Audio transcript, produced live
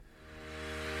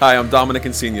Hi, I'm Dominic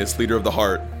Insenius, leader of The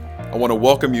Heart. I want to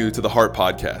welcome you to The Heart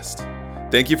Podcast.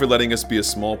 Thank you for letting us be a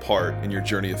small part in your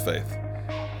journey of faith.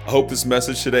 I hope this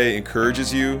message today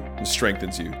encourages you and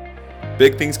strengthens you.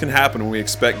 Big things can happen when we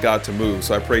expect God to move,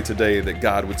 so I pray today that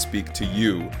God would speak to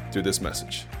you through this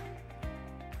message.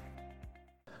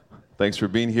 Thanks for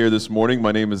being here this morning.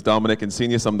 My name is Dominic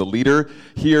Insenius. I'm the leader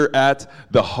here at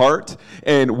The Heart,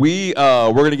 and we're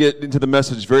going to get into the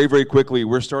message very, very quickly.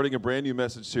 We're starting a brand new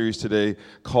message series today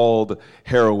called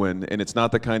Heroine, and it's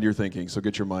not the kind you're thinking, so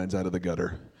get your minds out of the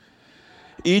gutter.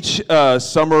 Each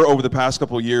summer over the past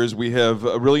couple of years, we have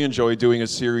really enjoyed doing a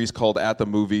series called At the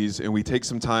Movies, and we take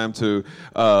some time to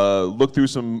look through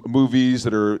some movies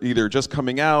that are either just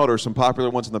coming out or some popular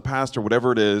ones in the past or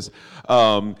whatever it is,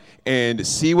 and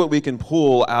see what we can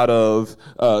pull out of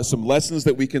some lessons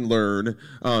that we can learn,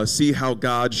 see how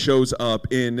God shows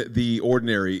up in the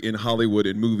ordinary, in Hollywood,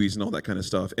 in movies, and all that kind of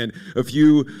stuff. And a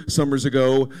few summers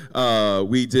ago,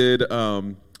 we did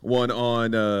one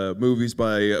on movies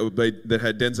that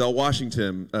had Denzel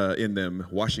Washington in them.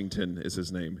 Washington is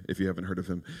his name, if you haven't heard of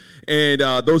him. And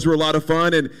those were a lot of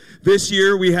fun. And this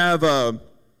year we have...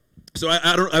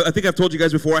 I think I've told you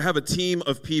guys before, I have a team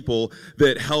of people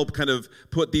that help kind of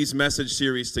put these message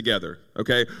series together,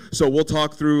 okay? So we'll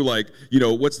talk through,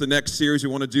 what's the next series we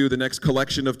want to do, the next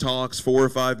collection of talks, 4 or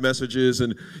 5 messages,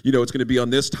 and, it's going to be on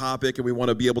this topic, and we want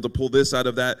to be able to pull this out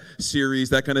of that series,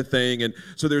 that kind of thing. And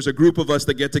so there's a group of us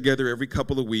that get together every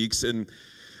couple of weeks, and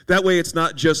that way it's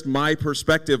not just my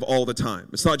perspective all the time.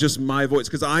 It's not just my voice,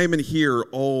 because I'm in here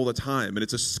all the time, and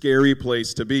it's a scary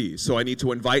place to be. So I need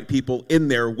to invite people in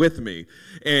there with me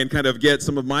and kind of get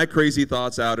some of my crazy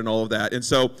thoughts out and all of that. And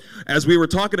so as we were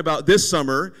talking about this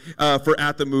summer for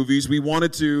At the Movies, we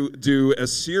wanted to do a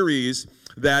series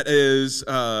that is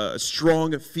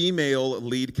strong female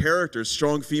lead characters,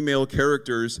 strong female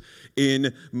characters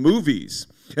in movies.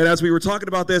 And as we were talking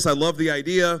about this, I love the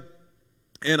idea.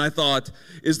 And I thought,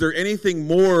 is there anything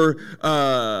more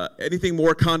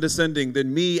condescending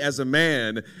than me as a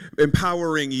man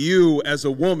empowering you as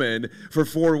a woman for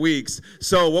 4 weeks?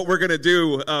 So what we're going to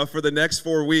do for the next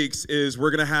 4 weeks is we're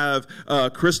going to have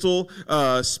Crystal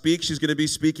speak. She's going to be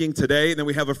speaking today. And then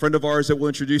we have a friend of ours that we'll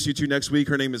introduce you to next week.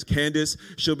 Her name is Candace.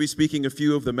 She'll be speaking a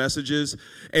few of the messages.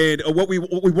 And what we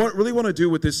really want to do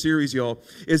with this series, y'all,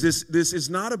 is this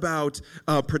is not about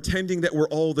pretending that we're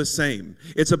all the same.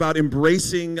 It's about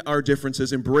embracing our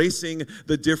differences, embracing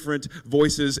the different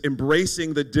voices,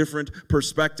 embracing the different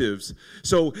perspectives.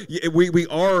 So we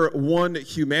are one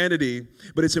humanity,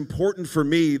 but it's important for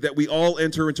me that we all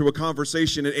enter into a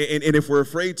conversation, and if we're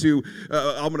afraid to,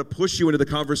 I'm going to push you into the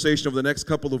conversation over the next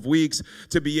couple of weeks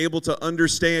to be able to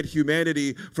understand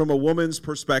humanity from a woman's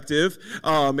perspective.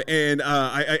 I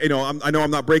know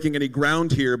I'm not breaking any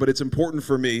ground here, but it's important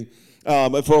for me.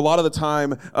 For a lot of the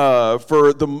time,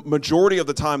 for the majority of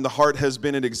the time the Heart has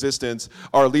been in existence,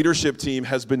 our leadership team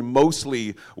has been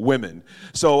mostly women.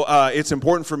 So it's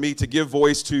important for me to give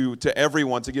voice to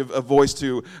everyone, to give a voice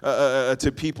to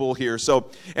people here.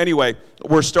 So anyway,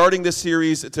 we're starting this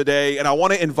series today, and I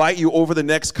want to invite you over the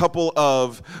next couple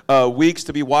of weeks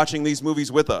to be watching these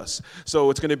movies with us.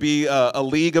 So it's going to be A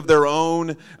League of Their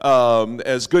Own,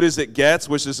 As Good as It Gets,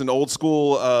 which is an old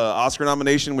school Oscar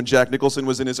nomination when Jack Nicholson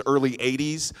was in his early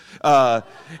 80s.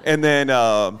 And then,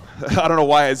 I don't know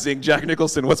why I zing Jack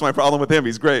Nicholson. What's my problem with him?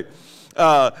 He's great.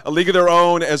 A League of Their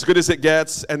Own, As Good as It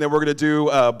Gets, and then we're going to do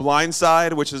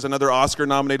Blindside, which is another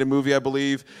Oscar-nominated movie, I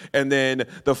believe, and then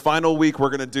the final week we're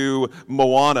going to do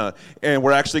Moana, and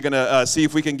we're actually going to see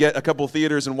if we can get a couple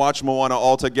theaters and watch Moana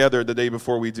all together the day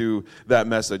before we do that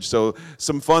message. So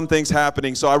some fun things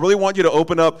happening. So I really want you to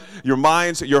open up your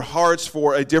minds, your hearts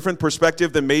for a different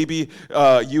perspective than maybe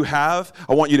you have.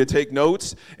 I want you to take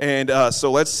notes, and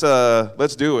so let's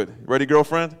do it. Ready,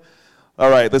 girlfriend? All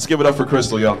right, let's give it up for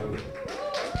Crystal, y'all.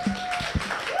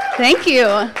 Thank you.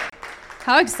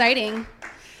 How exciting.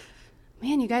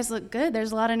 Man, you guys look good.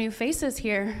 There's a lot of new faces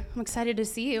here. I'm excited to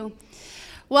see you.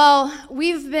 Well,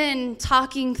 we've been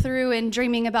talking through and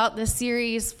dreaming about this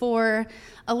series for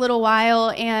a little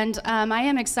while, and I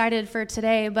am excited for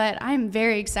today, but I'm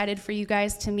very excited for you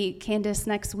guys to meet Candace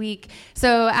next week.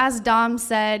 So as Dom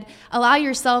said, allow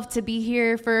yourself to be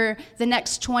here for the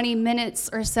next 20 minutes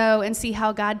or so and see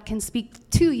how God can speak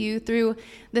to you through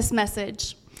this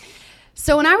message.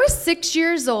 So when I was 6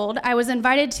 years old, I was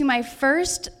invited to my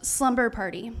first slumber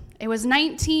party. It was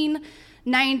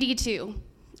 1992.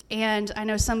 And I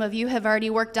know some of you have already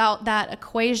worked out that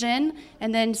equation,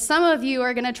 and then some of you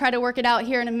are going to try to work it out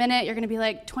here in a minute. You're going to be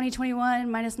like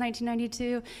 2021 minus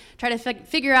 1992, try to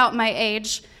figure out my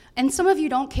age. And some of you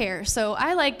don't care. So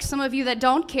I like some of you that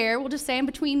don't care. We'll just say I'm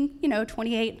between,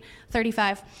 28,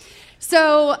 35.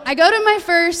 So I go to my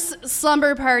first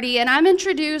slumber party, and I'm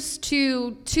introduced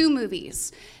to 2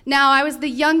 movies. Now, I was the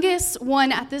youngest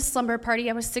one at this slumber party.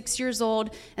 I was 6 years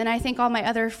old, and I think all my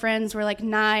other friends were like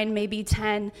 9, maybe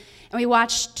 10. And we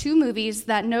watched 2 movies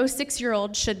that no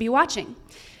 6-year-old should be watching.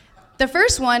 The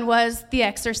first one was The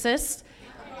Exorcist.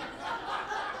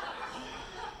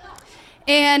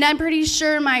 And I'm pretty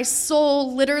sure my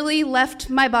soul literally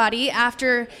left my body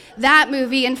after that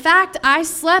movie. In fact, I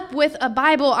slept with a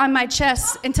Bible on my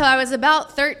chest until I was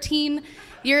about 13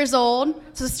 years old.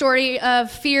 It's a story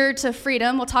of fear to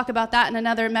freedom. We'll talk about that in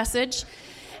another message.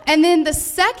 And then the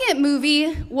second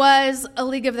movie was A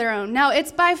League of Their Own. Now,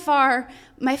 it's by far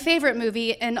my favorite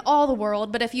movie in all the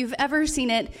world, but if you've ever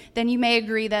seen it, then you may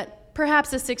agree that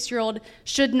perhaps a 6-year-old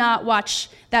should not watch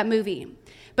that movie.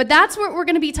 But that's what we're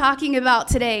going to be talking about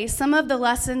today, some of the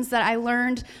lessons that I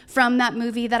learned from that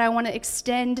movie that I want to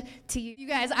extend to you. You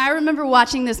guys, I remember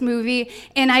watching this movie,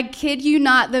 and I kid you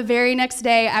not, the very next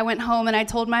day I went home and I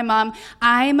told my mom,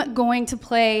 I'm going to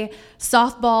play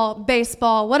softball,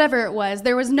 baseball, whatever it was.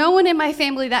 There was no one in my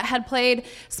family that had played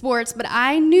sports, but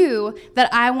I knew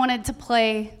that I wanted to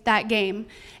play that game.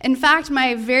 In fact,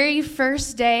 my very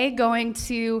first day going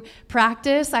to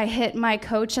practice, I hit my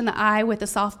coach in the eye with a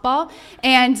softball,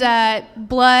 and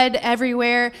blood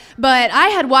everywhere. But I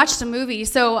had watched a movie,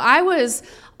 so I was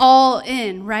all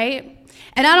in, right?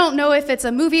 And I don't know if it's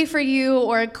a movie for you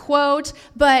or a quote,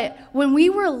 but when we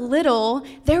were little,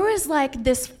 there was like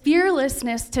this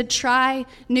fearlessness to try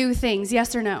new things,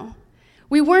 yes or no?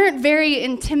 We weren't very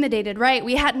intimidated, right?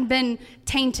 We hadn't been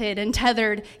tainted and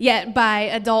tethered yet by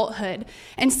adulthood.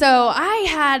 And so I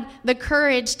had the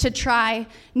courage to try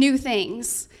new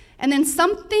things. And then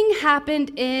something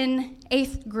happened in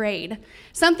 8th grade,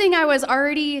 something I was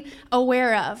already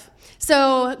aware of.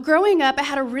 So growing up, I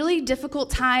had a really difficult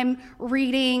time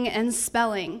reading and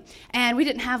spelling. And we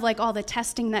didn't have like all the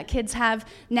testing that kids have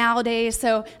nowadays,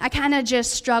 so I kind of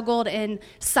just struggled in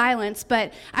silence.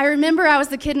 But I remember I was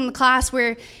the kid in the class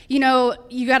where, you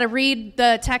got to read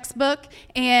the textbook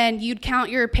and you'd count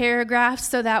your paragraphs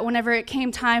so that whenever it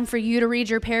came time for you to read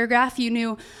your paragraph, you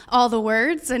knew all the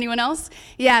words. Anyone else?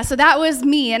 Yeah, so that was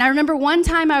me. And I remember one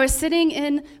time I was sitting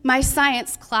in my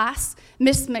science class,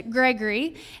 Miss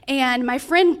McGregory, and my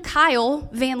friend Kyle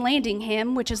Van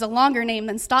Landingham, which is a longer name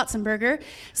than Stotzenberger.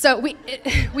 So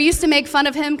we used to make fun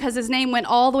of him because his name went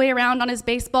all the way around on his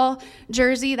baseball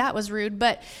jersey. That was rude.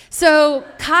 But so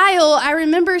Kyle, I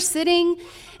remember sitting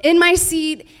in my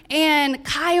seat, and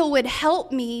Kyle would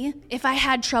help me if I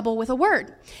had trouble with a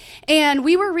word. And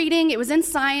we were reading, it was in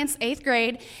science, 8th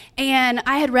grade, and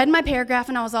I had read my paragraph,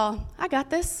 and I was all, I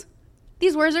got this.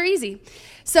 These words are easy.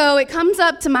 So it comes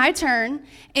up to my turn,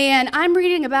 and I'm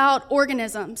reading about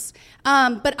organisms.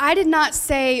 But I did not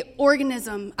say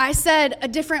organism. I said a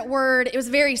different word. It was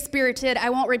very spirited.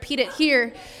 I won't repeat it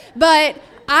here. But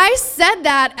I said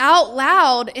that out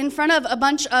loud in front of a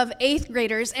bunch of 8th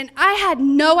graders, and I had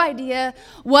no idea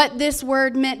what this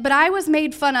word meant, but I was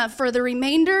made fun of for the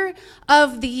remainder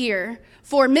of the year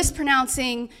for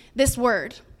mispronouncing this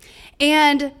word.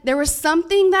 And there was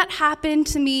something that happened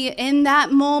to me in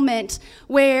that moment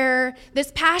where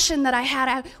this passion that I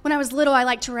had, when I was little, I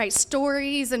liked to write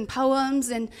stories and poems,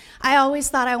 and I always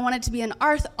thought I wanted to be an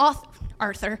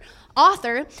author.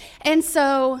 And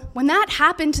so when that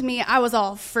happened to me, I was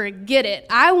all, forget it.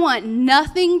 I want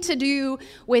nothing to do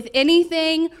with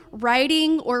anything,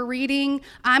 writing or reading.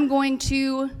 I'm going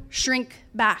to shrink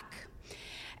back.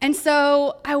 And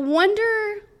so I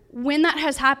wonder when that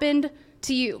has happened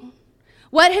to you.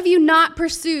 What have you not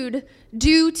pursued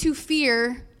due to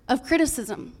fear of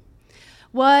criticism?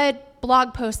 What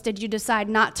blog post did you decide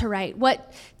not to write?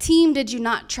 What team did you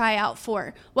not try out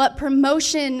for? What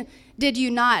promotion did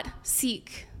you not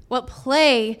seek? What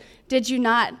play did you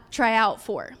not try out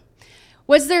for?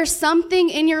 Was there something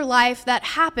in your life that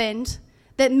happened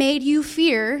that made you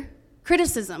fear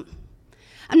criticism?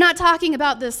 I'm not talking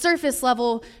about the surface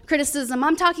level criticism.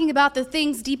 I'm talking about the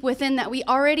things deep within that we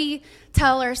already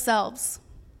tell ourselves,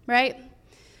 right?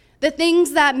 The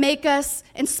things that make us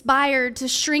inspired to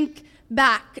shrink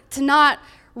back, to not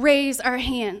raise our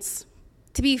hands,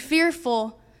 to be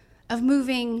fearful of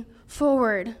moving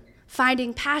forward,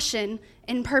 finding passion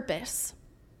and purpose.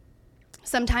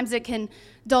 Sometimes it can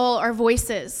dull our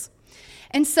voices.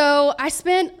 And so I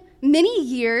spent many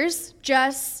years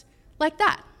just like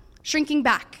that, shrinking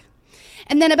back.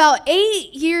 And then about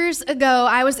 8 years ago,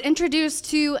 I was introduced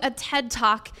to a TED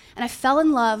Talk, and I fell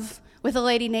in love with a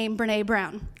lady named Brené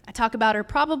Brown. I talk about her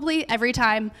probably every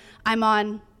time I'm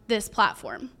on this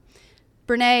platform.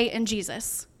 Brené and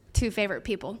Jesus. two favorite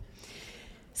people.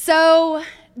 So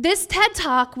this TED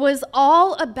Talk was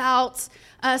all about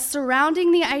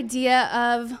surrounding the idea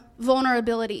of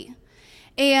vulnerability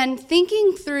and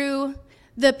thinking through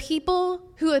the people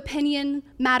whose opinion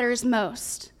matters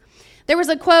most. There was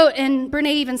a quote, and Brene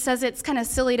even says it's kind of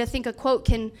silly to think a quote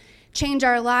can change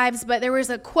our lives, but there was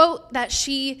a quote that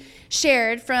she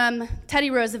shared from Teddy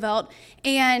Roosevelt,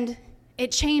 and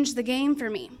it changed the game for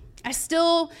me. I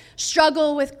still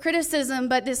struggle with criticism,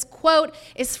 but this quote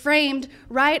is framed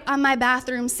right on my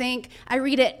bathroom sink. I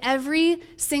read it every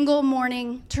single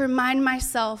morning to remind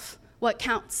myself what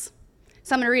counts.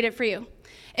 So I'm going to read it for you.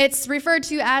 It's referred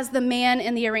to as the man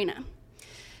in the arena.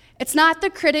 It's not the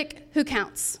critic who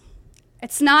counts.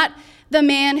 It's not the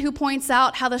man who points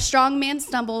out how the strong man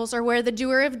stumbles or where the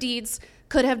doer of deeds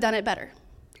could have done it better.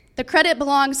 The credit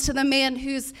belongs to the man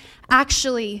who's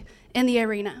actually in the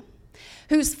arena,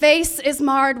 whose face is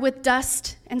marred with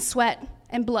dust and sweat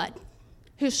and blood,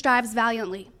 who strives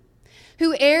valiantly,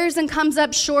 who errs and comes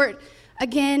up short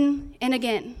again and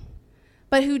again,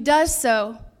 but who does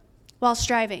so while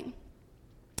striving.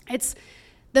 It's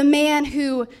the man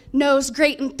who knows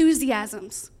great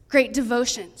enthusiasms, great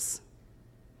devotions,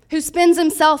 who spends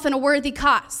himself in a worthy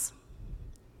cause,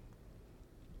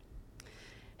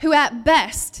 who at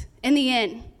best, in the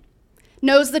end,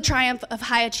 knows the triumph of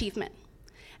high achievement,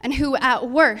 and who at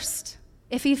worst,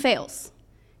 if he fails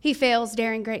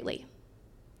daring greatly.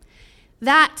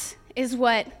 That is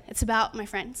what it's about, my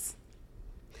friends.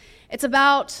 It's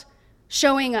about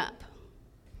showing up.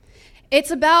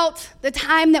 It's about the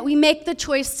time that we make the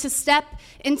choice to step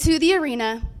into the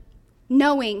arena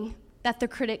knowing that the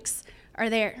critics are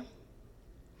there.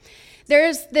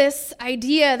 There's this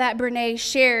idea that Brene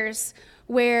shares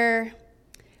where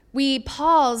we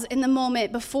pause in the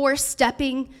moment before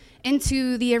stepping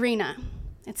into the arena.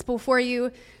 It's before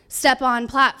you step on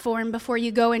platform, before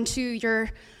you go into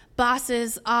your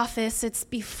boss's office. It's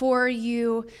before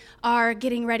you are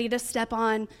getting ready to step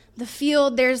on the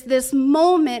field. There's this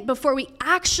moment before we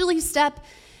actually step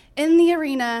in the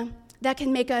arena that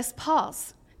can make us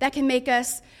pause, that can make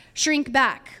us shrink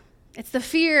back. It's the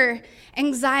fear,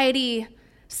 anxiety,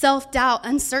 self-doubt,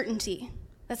 uncertainty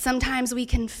that sometimes we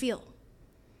can feel.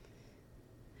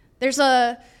 There's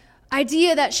an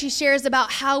idea that she shares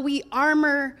about how we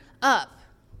armor up,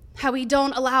 how we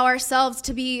don't allow ourselves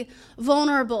to be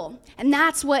vulnerable. And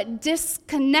that's what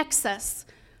disconnects us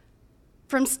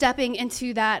from stepping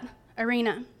into that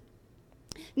arena.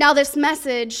 Now, this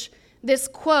message, this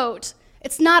quote,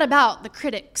 it's not about the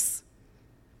critics.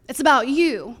 It's about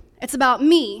you. It's about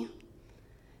me.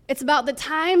 It's about the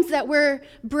times that we're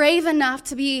brave enough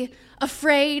to be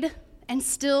afraid and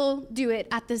still do it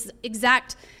at this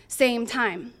exact same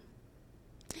time.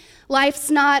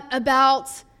 Life's not about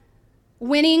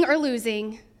winning or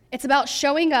losing. It's about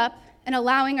showing up and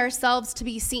allowing ourselves to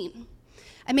be seen.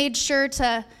 I made sure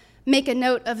to make a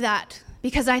note of that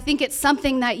because I think it's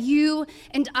something that you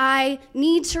and I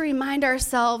need to remind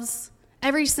ourselves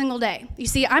every single day. You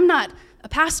see, I'm not a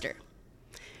pastor,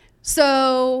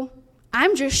 so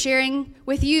I'm just sharing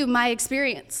with you my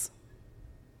experience.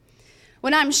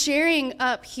 When I'm sharing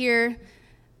up here,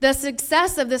 the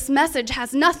success of this message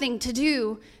has nothing to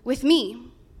do with me.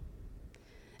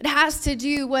 It has to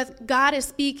do with God is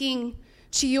speaking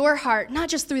to your heart, not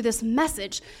just through this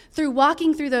message, through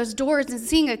walking through those doors and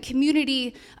seeing a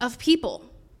community of people.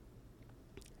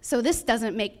 So this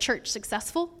doesn't make church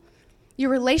successful. Your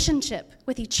relationship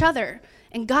with each other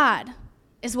and God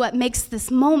is what makes this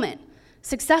moment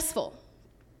successful.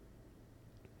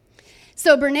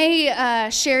 So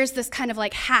Brene shares this kind of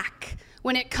like hack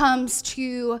when it comes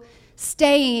to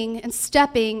staying and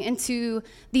stepping into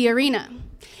the arena.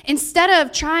 Instead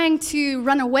of trying to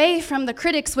run away from the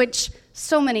critics, which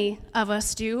so many of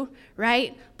us do,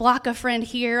 right? Block a friend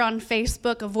here on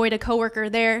Facebook, avoid a coworker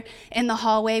there in the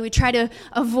hallway. We try to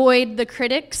avoid the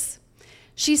critics.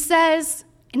 She says,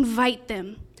 invite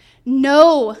them.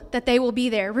 Know that they will be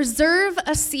there. Reserve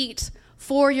a seat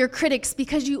for your critics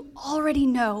because you already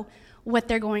know what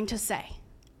they're going to say.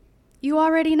 You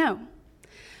already know.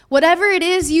 Whatever it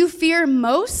is you fear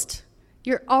most,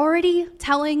 you're already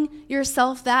telling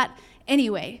yourself that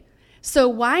anyway. So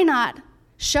why not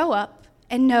show up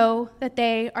and know that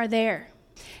they are there?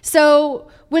 So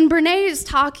when Brene is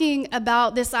talking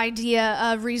about this idea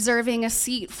of reserving a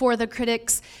seat for the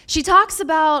critics, she talks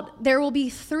about there will be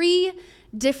 3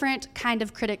 different kind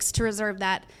of critics to reserve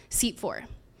that seat for.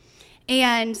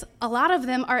 And a lot of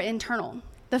them are internal.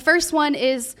 The first one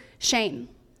is shame.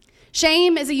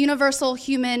 Shame is a universal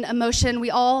human emotion. We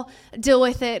all deal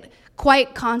with it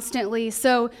quite constantly.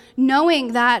 So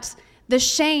knowing that the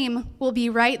shame will be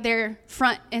right there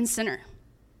front and center.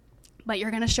 but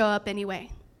you're going to show up anyway,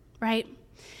 right?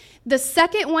 The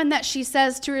second one that she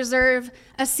says to reserve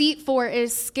a seat for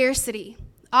is scarcity.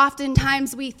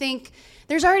 Oftentimes we think,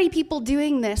 there's already people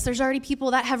doing this. There's already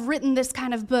people that have written this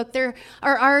kind of book. There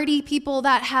are already people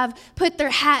that have put their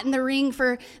hat in the ring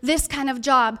for this kind of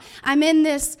job. I'm in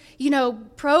this,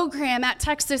 program at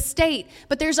Texas State,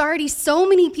 but there's already so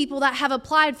many people that have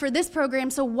applied for this program,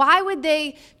 so why would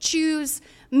they choose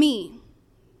me?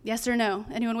 Yes or no?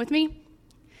 Anyone with me?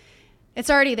 It's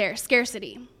already there,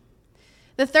 scarcity.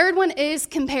 The third one is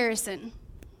comparison.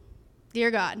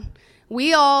 Dear God,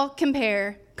 we all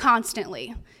compare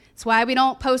constantly. It's why we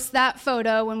don't post that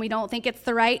photo when we don't think it's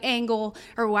the right angle,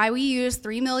 or why we use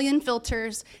 3 million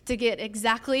filters to get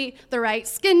exactly the right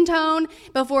skin tone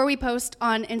before we post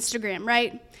on Instagram,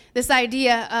 right? This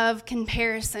idea of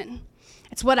comparison.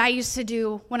 It's what I used to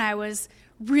do when I was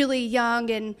really young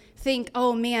and think,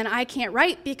 oh man, I can't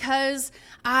write because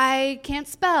I can't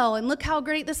spell, and look how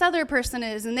great this other person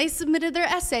is, and they submitted their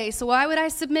essay, so why would I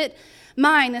submit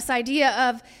mine? This idea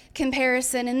of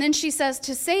comparison. And then she says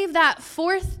to save that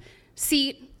fourth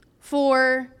seat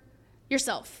for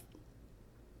yourself.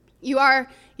 You are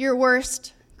your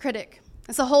worst critic.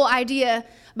 That's the whole idea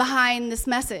behind this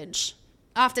message.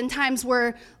 Oftentimes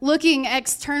we're looking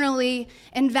externally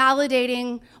and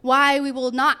validating why we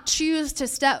will not choose to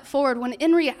step forward, when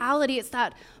in reality it's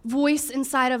that voice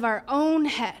inside of our own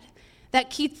head that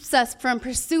keeps us from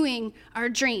pursuing our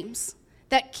dreams,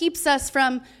 that keeps us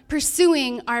from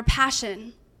pursuing our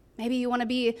passion. Maybe you want to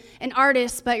be an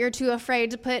artist, but you're too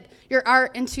afraid to put your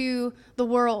art into the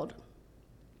world.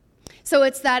 So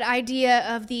it's that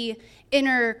idea of the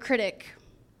inner critic.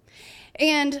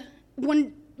 And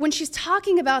when she's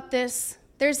talking about this,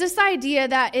 there's this idea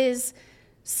that is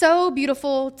so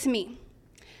beautiful to me.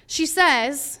 She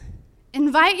says,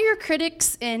 invite your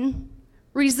critics in,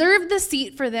 reserve the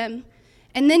seat for them,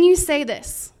 and then you say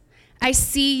this: I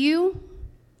see you,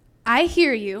 I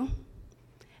hear you,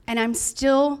 and I'm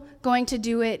still going to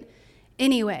do it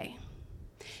anyway.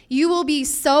 You will be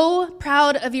so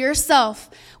proud of yourself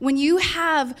when you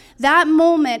have that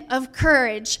moment of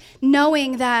courage,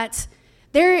 knowing that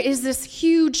there is this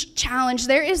huge challenge,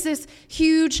 there is this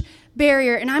huge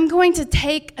barrier, and I'm going to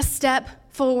take a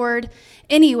step forward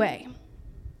anyway.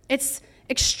 It's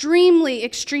extremely,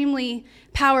 extremely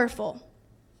powerful.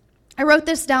 I wrote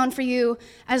this down for you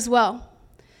as well.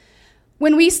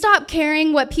 When we stop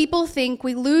caring what people think,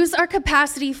 we lose our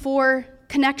capacity for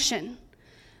connection.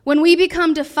 When we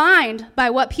become defined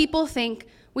by what people think,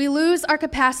 we lose our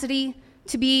capacity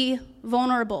to be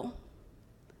vulnerable.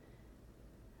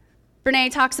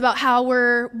 Brene talks about how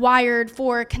we're wired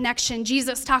for connection.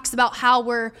 Jesus talks about how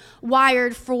we're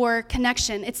wired for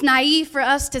connection. It's naive for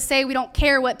us to say we don't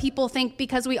care what people think,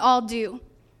 because we all do.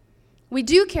 We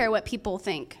do care what people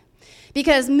think,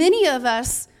 because many of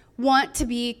us want to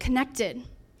be connected,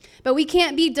 but we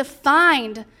can't be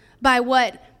defined by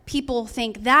what people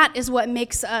think. That is what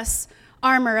makes us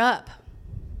armor up.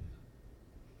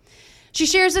 She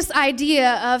shares this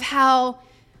idea of how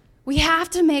we have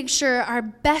to make sure our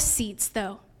best seats,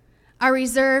 though, are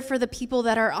reserved for the people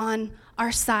that are on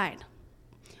our side.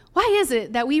 Why is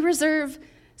it that we reserve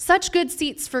such good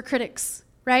seats for critics,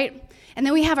 right? And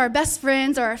then we have our best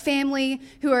friends or our family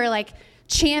who are like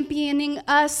championing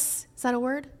us. Is that a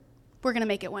word? We're going to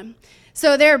make it one.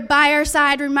 So they're by our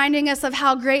side reminding us of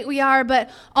how great we are,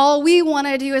 but all we want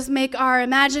to do is make our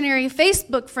imaginary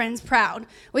Facebook friends proud.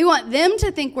 We want them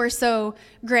to think we're so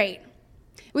great.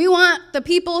 We want the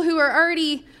people who are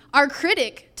already our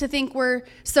critic to think we're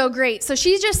so great. So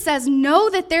she just says, know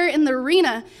that they're in the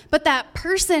arena, but that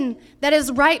person that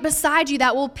is right beside you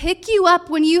that will pick you up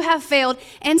when you have failed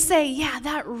and say, yeah,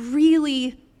 that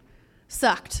really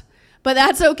sucked. But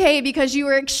that's okay because you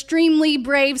were extremely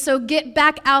brave, so get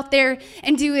back out there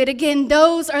and do it again.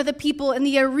 Those are the people in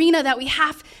the arena that we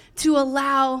have to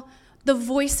allow the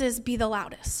voices be the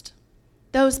loudest.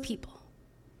 Those people.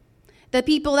 The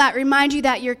people that remind you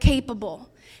that you're capable.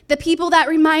 The people that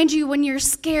remind you when you're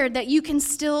scared that you can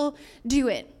still do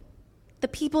it. The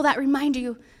people that remind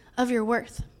you of your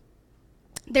worth.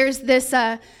 There's this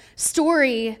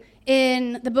story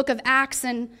in the book of Acts,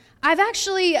 and I've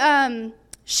actually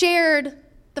shared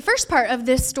the first part of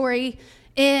this story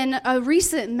in a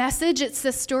recent message. It's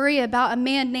the story about a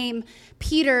man named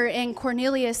Peter and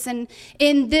Cornelius. And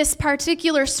in this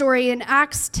particular story in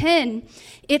Acts 10,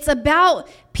 it's about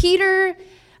Peter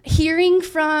hearing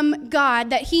from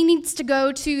God that he needs to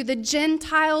go to the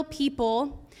Gentile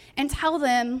people and tell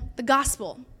them the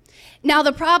gospel. Now,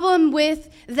 the problem with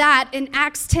that in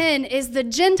Acts 10 is the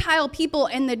Gentile people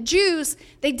and the Jews,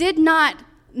 they did not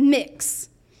mix.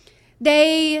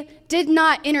 They did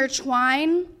not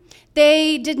intertwine.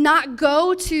 They did not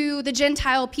go to the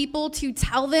Gentile people to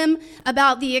tell them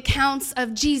about the accounts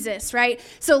of Jesus, right?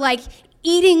 So like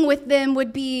eating with them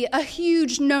would be a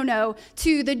huge no-no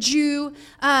to the Jew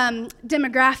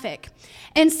demographic.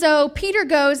 And so Peter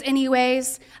goes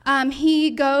anyways.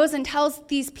 He goes and tells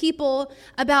these people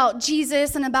about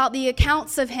Jesus and about the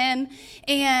accounts of him,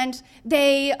 and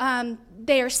they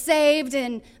are saved,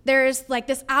 and there's like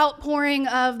this outpouring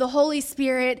of the Holy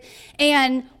Spirit.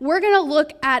 And we're going to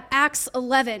look at Acts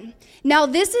 11. Now,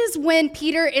 this is when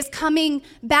Peter is coming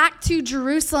back to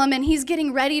Jerusalem, and he's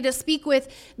getting ready to speak with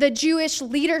the Jewish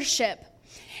leadership.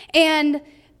 And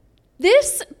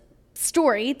this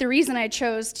story, the reason I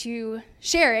chose to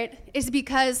share it is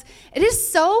because it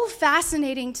is so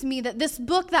fascinating to me that this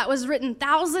book that was written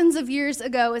thousands of years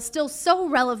ago is still so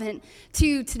relevant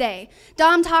to today.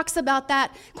 Dom talks about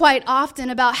that quite often,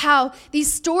 about how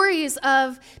these stories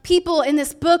of people in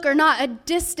this book are not a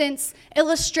distant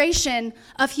illustration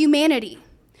of humanity.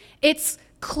 It's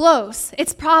close.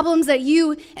 It's problems that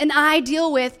you and I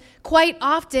deal with quite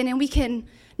often, and we can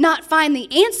not find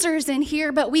the answers in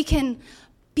here, but we can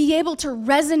be able to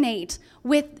resonate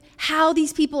with how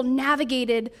these people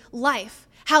navigated life,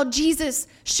 how Jesus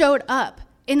showed up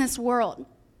in this world.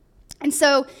 And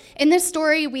so in this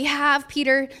story, we have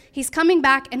Peter. He's coming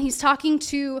back and he's talking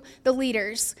to the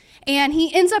leaders, and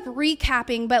he ends up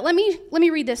recapping, but let me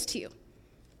read this to you.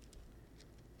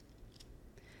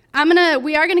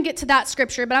 We are gonna get to that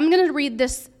scripture, but I'm gonna read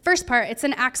this first part. It's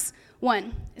in Acts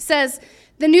 1. It says,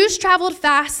 "The news traveled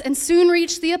fast and soon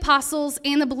reached the apostles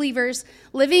and the believers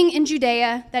living in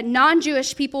Judea that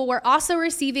non-Jewish people were also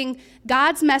receiving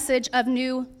God's message of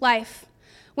new life.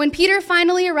 When Peter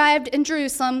finally arrived in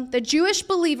Jerusalem, the Jewish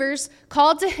believers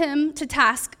called to him to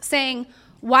task, saying,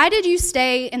 'Why did you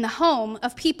stay in the home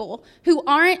of people who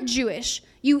aren't Jewish?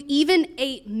 You even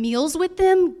ate meals with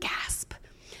them?'" Gasp.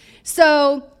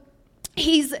 So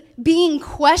he's being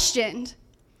questioned.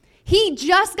 He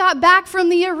just got back from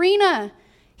the arena.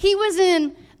 He was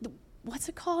in, what's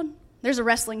it called? There's a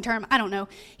wrestling term. I don't know.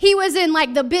 He was in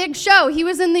like the big show. He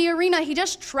was in the arena. He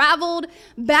just traveled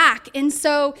back. And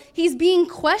so he's being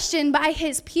questioned by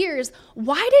his peers.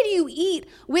 Why did you eat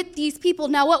with these people?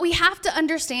 Now, what we have to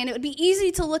understand, it would be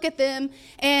easy to look at them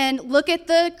and look at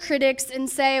the critics and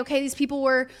say, okay, these people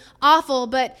were awful,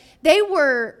 but they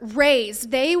were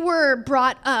raised. They were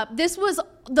brought up. This was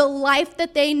the life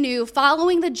that they knew,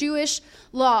 following the Jewish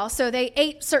law. So they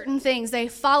ate certain things. They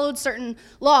followed certain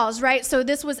laws, right? So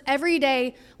this was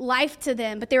everyday life to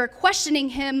them. But they were questioning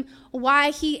him why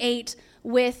he ate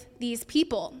with these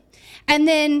people. And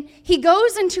then he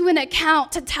goes into an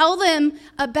account to tell them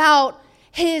about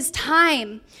his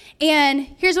time. And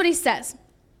here's what he says.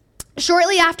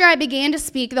 "Shortly after I began to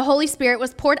speak, the Holy Spirit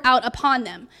was poured out upon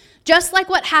them. Just like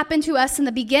what happened to us in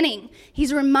the beginning,"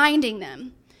 he's reminding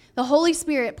them. The Holy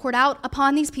Spirit poured out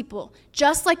upon these people,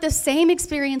 just like the same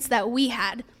experience that we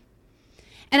had.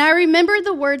 "And I remembered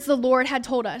the words the Lord had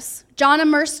told us. 'John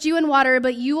immersed you in water,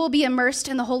 but you will be immersed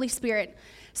in the Holy Spirit.'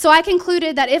 So I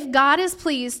concluded that if God is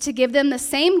pleased to give them the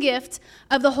same gift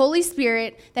of the Holy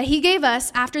Spirit that he gave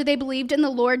us after they believed in the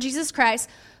Lord Jesus Christ,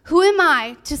 who am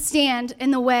I to stand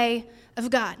in the way of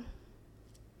God?"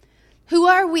 Who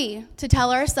are we to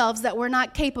tell ourselves that we're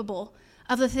not capable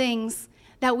of the things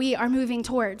that we are moving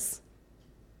towards?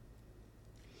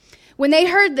 When they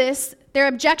heard this, their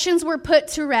objections were put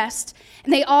to rest,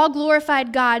 and they all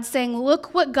glorified God, saying,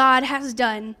 "Look what God has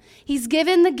done. He's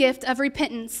given the gift of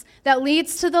repentance that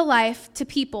leads to the life to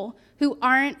people who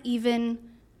aren't even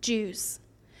Jews."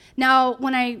 Now,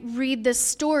 when I read this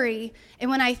story,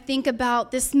 and when I think about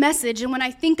this message, and when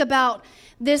I think about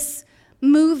this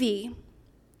movie,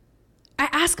 I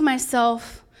ask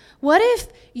myself, what if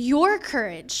your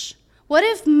courage, what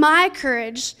if my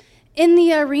courage in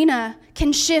the arena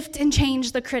can shift and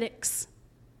change the critics?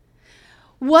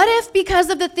 What if, because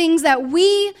of the things that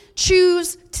we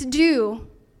choose to do,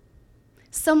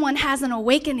 someone has an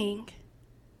awakening?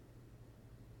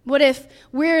 What if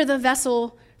we're the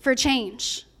vessel for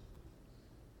change?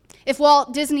 If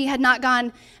Walt Disney had not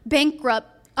gone bankrupt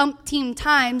umpteen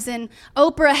times, and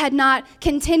Oprah had not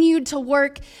continued to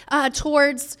work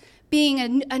towards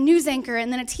being a news anchor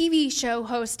and then a TV show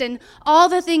host and all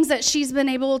the things that she's been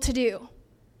able to do.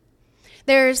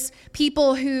 There's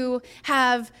people who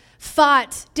have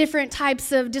fought different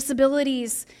types of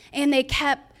disabilities, and they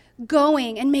kept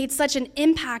going and made such an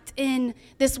impact in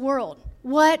this world.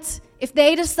 What if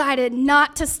they decided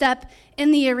not to step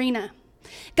in the arena?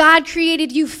 God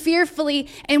created you fearfully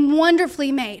and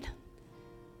wonderfully made.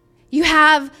 You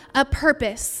have a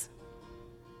purpose.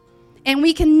 And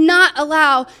we cannot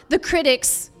allow the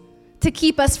critics to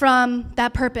keep us from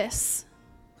that purpose.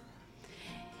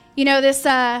 You know,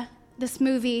 this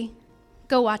movie,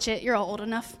 go watch it, you're all old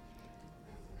enough.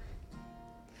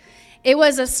 It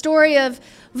was a story of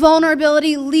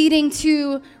vulnerability leading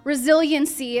to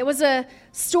resiliency. It was a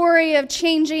story of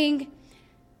changing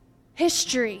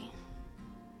history.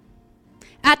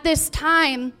 At this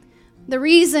time, the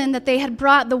reason that they had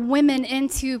brought the women in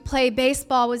to play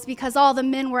baseball was because all the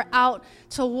men were out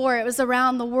to war. It was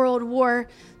around the World War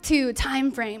II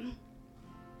time frame.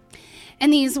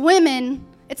 And these women,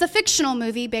 it's a fictional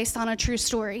movie based on a true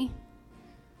story.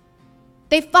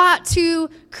 They fought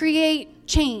to create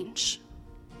change.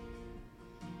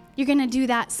 You're going to do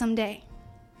that someday.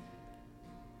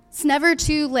 It's never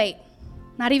too late.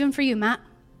 Not even for you, Matt.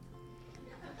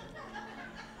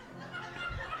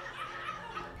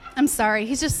 I'm sorry.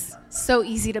 He's just so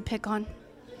easy to pick on.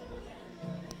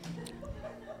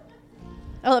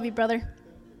 I love you, brother.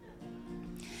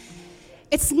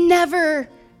 It's never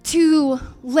too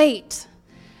late.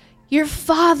 Your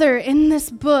father in this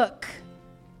book,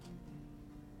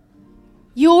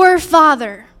 your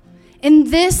father in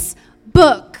this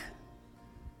book,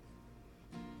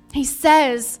 he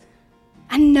says,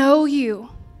 I know you.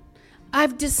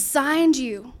 I've designed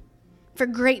you for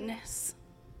greatness.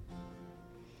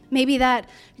 Maybe that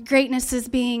greatness is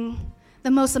being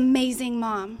the most amazing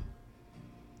mom,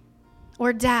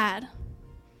 or dad,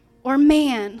 or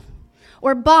man,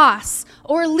 or boss,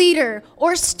 or leader,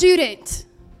 or student.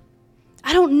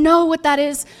 I don't know what that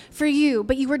is for you,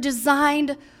 but you were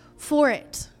designed for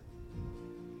it.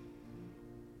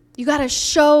 You got to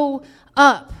show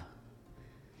up.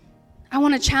 I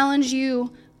want to challenge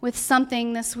you with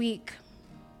something this week.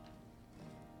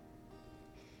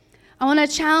 I want to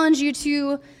challenge you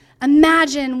to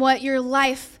imagine what your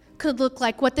life could look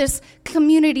like, what this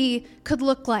community could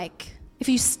look like if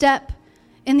you step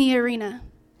in the arena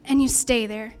and you stay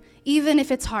there, even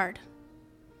if it's hard.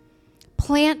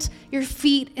 Plant your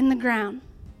feet in the ground.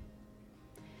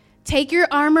 Take your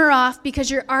armor off because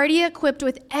you're already equipped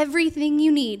with everything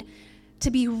you need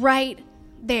to be right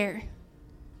there.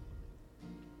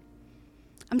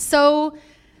 I'm so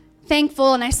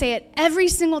thankful, and I say it every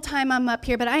single time I'm up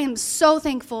here, but I am so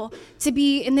thankful to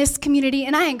be in this community,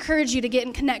 and I encourage you to get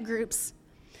in connect groups.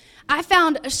 I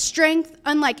found a strength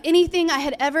unlike anything I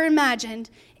had ever imagined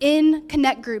in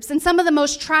connect groups in some of the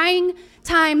most trying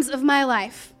times of my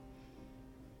life.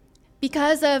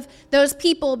 Because of those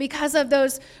people, because of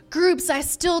those groups, I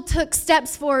still took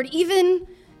steps forward. Even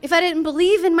if I didn't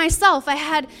believe in myself, I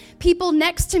had people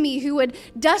next to me who would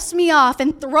dust me off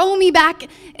and throw me back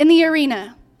in the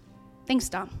arena. Thanks,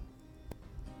 Dom.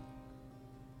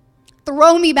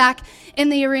 Throw me back in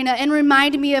the arena and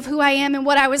remind me of who I am and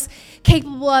what I was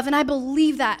capable of. And I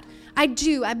believe that. I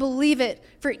do. I believe it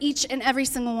for each and every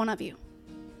single one of you.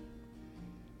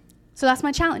 So that's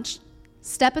my challenge.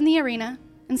 Step in the arena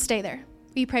and stay there.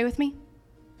 Will you pray with me?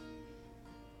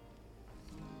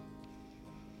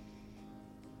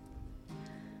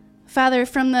 Father,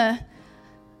 from the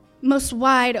most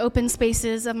wide open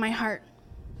spaces of my heart,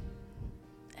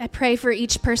 I pray for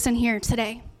each person here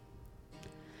today.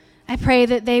 I pray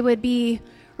that they would be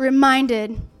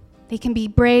reminded they can be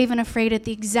brave and afraid at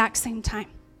the exact same time.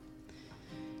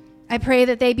 I pray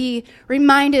that they be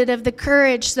reminded of the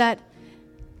courage that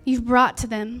you've brought to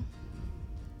them.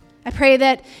 I pray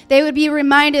that they would be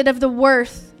reminded of the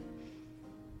worth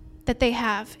that they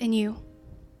have in you.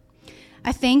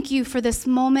 I thank you for this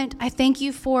moment. I thank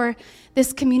you for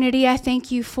this community. I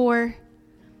thank you for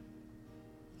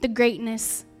the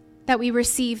greatness that we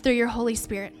receive through your Holy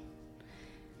Spirit.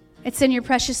 It's in your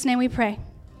precious name we pray.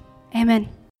 Amen.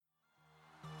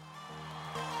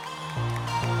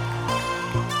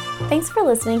 Thanks for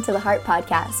listening to the Heart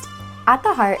Podcast. At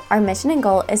the Heart, our mission and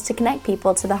goal is to connect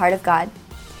people to the heart of God.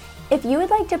 If you would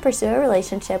like to pursue a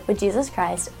relationship with Jesus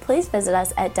Christ, please visit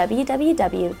us at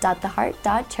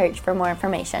www.theheart.church for more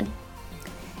information.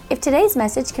 If today's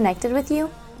message connected with you,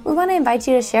 we want to invite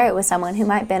you to share it with someone who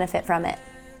might benefit from it.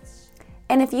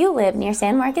 And if you live near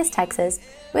San Marcos, Texas,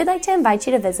 we'd like to invite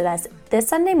you to visit us this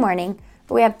Sunday morning,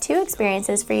 where we have 2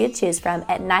 experiences for you to choose from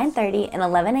at 9:30 and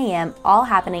 11 a.m., all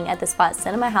happening at the Spot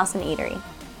Cinema House and Eatery.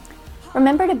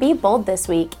 Remember to be bold this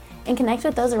week and connect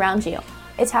with those around you.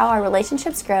 It's how our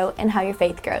relationships grow and how your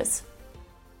faith grows.